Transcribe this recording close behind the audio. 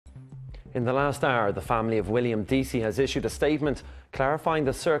In the last hour, the family of William Deasy has issued a statement clarifying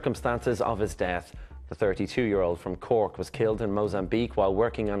the circumstances of his death. The 32-year-old from Cork was killed in Mozambique while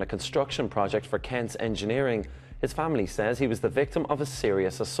working on a construction project for Kent's Engineering. His family says he was the victim of a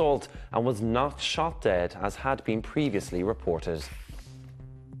serious assault and was not shot dead, as had been previously reported.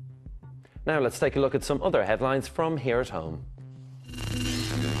 Now let's take a look at some other headlines from here at home.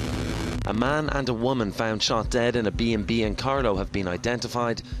 A man and a woman found shot dead in a B&B in Carlow have been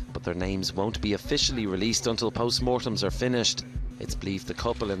identified, but their names won't be officially released until post-mortems are finished. It's believed the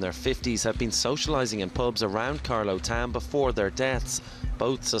couple in their 50s have been socialising in pubs around Carlow town before their deaths.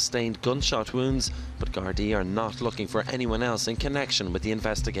 Both sustained gunshot wounds, but Gardaí are not looking for anyone else in connection with the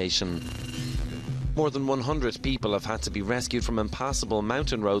investigation. More than 100 people have had to be rescued from impassable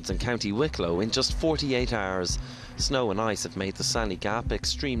mountain roads in County Wicklow in just 48 hours. Snow and ice have made the Sally Gap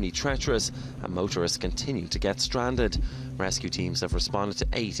extremely treacherous, and motorists continue to get stranded. Rescue teams have responded to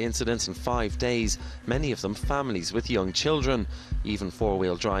 8 incidents in 5 days, many of them families with young children. Even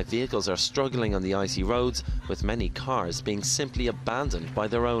four-wheel drive vehicles are struggling on the icy roads, with many cars being simply abandoned by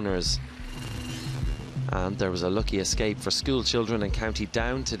their owners. And there was a lucky escape for school children in County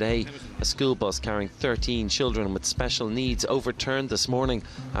Down today. A school bus carrying 13 children with special needs overturned this morning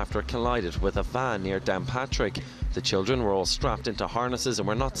after it collided with a van near Downpatrick. The children were all strapped into harnesses and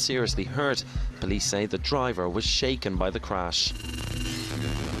were not seriously hurt. Police say the driver was shaken by the crash.